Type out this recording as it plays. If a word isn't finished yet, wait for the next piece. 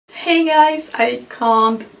Hey guys, I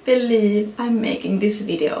can't believe I'm making this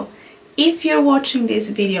video. If you're watching this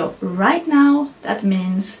video right now, that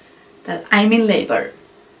means that I'm in labor.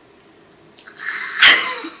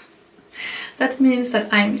 That means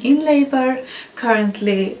that I'm in labor,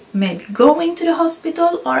 currently maybe going to the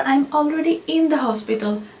hospital, or I'm already in the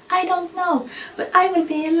hospital. I don't know, but I will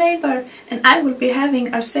be in labor and I will be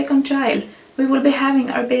having our second child. We will be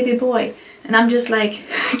having our baby boy, and I'm just like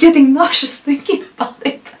getting nauseous thinking about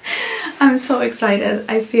it. I'm so excited.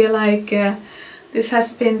 I feel like this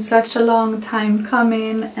has been such a long time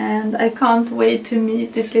coming and I can't wait to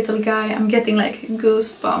meet this little guy. I'm getting like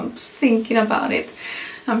goosebumps thinking about it.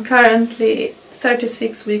 I'm currently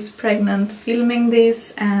 36 weeks pregnant filming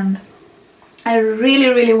this, and I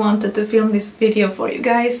really wanted to film this video for you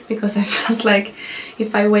guys because I felt like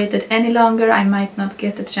if I waited any longer I might not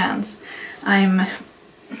get a chance. I'm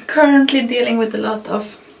currently dealing with a lot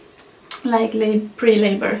of like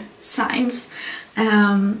pre-labor signs,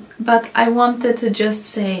 but I wanted to just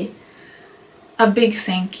say a big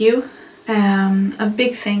thank you. A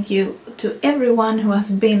big thank you to everyone who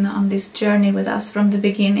has been on this journey with us from the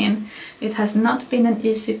beginning. It has not been an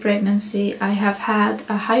easy pregnancy. I have had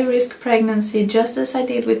a high-risk pregnancy, just as I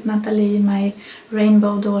did with Natalie, my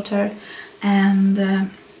rainbow daughter,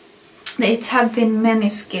 and it have been many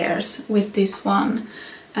scares with this one.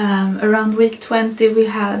 Around week 20 we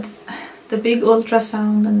had the big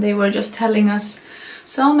ultrasound and they were just telling us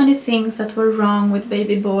so many things that were wrong with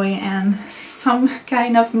baby boy, and some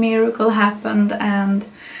kind of miracle happened, and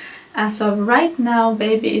as of right now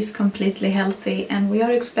baby is completely healthy and we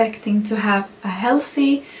are expecting to have a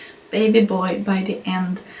healthy baby boy by the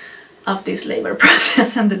end of this labor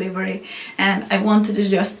process and delivery. And I wanted to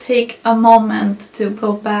just take a moment to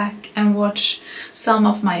go back and watch some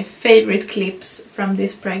of my favorite clips from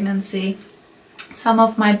this pregnancy, some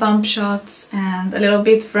of my bump shots and a little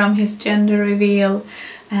bit from his gender reveal,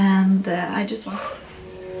 and I just want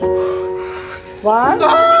one.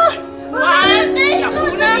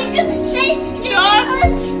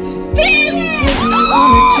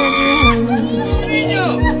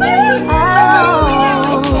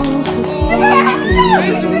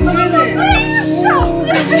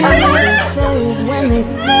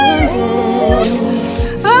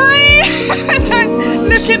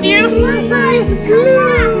 Look at you! We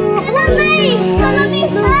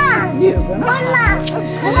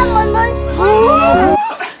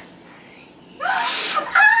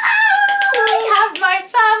have my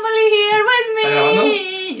family here with me!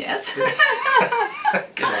 Yes!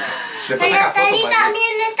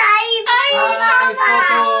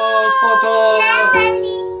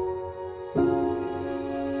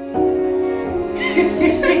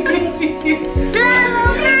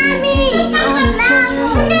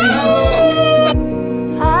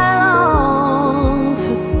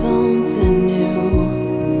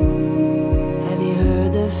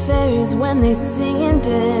 When they sing and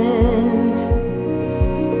dance,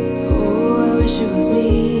 oh, I wish it was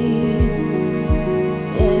me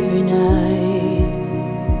every night.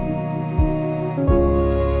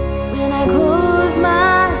 When I close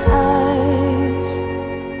my eyes,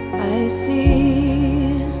 I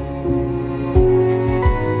see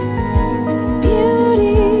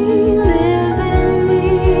beauty lives in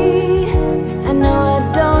me. I know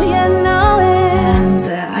I don't yet know it. And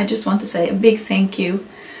I just want to say a big thank you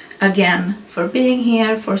again for being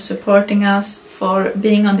here, for supporting us, for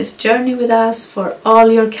being on this journey with us, for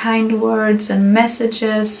all your kind words and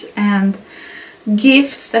messages and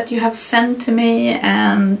gifts that you have sent to me,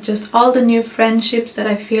 and just all the new friendships that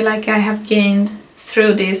I feel like I have gained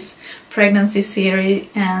through this pregnancy series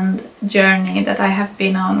and journey that I have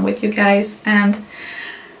been on with you guys. And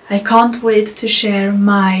I can't wait to share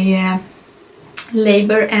my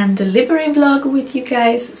labor and delivery vlog with you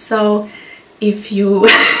guys. So if you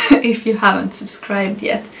if you haven't subscribed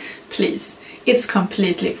yet, please, it's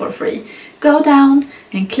completely for free. Go down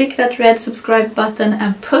and click that red subscribe button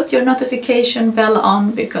and put your notification bell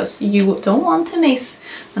on, because you don't want to miss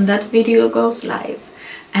when that video goes live.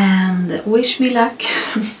 And wish me luck.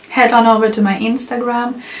 Head on over to my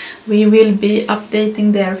Instagram. We will be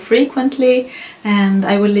updating there frequently, and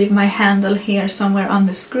I will leave my handle here somewhere on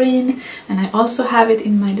the screen, and I also have it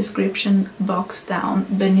in my description box down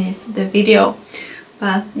beneath the video.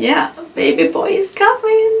 But yeah, baby boy is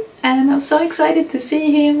coming and I'm so excited to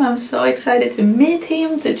see him. I'm so excited to meet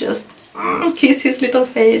him, to just kiss his little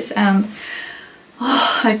face, and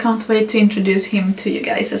I can't wait to introduce him to you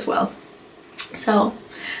guys as well. So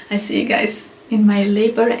I see you guys in my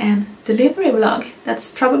labor and delivery vlog. That's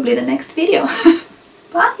probably the next video.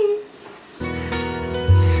 Bye!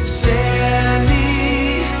 Send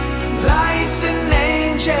me lights and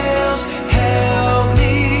angels.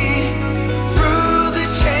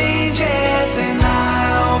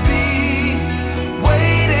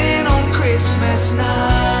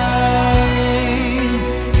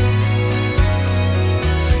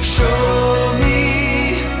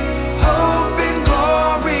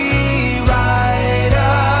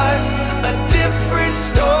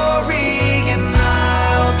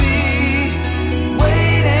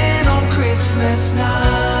 must not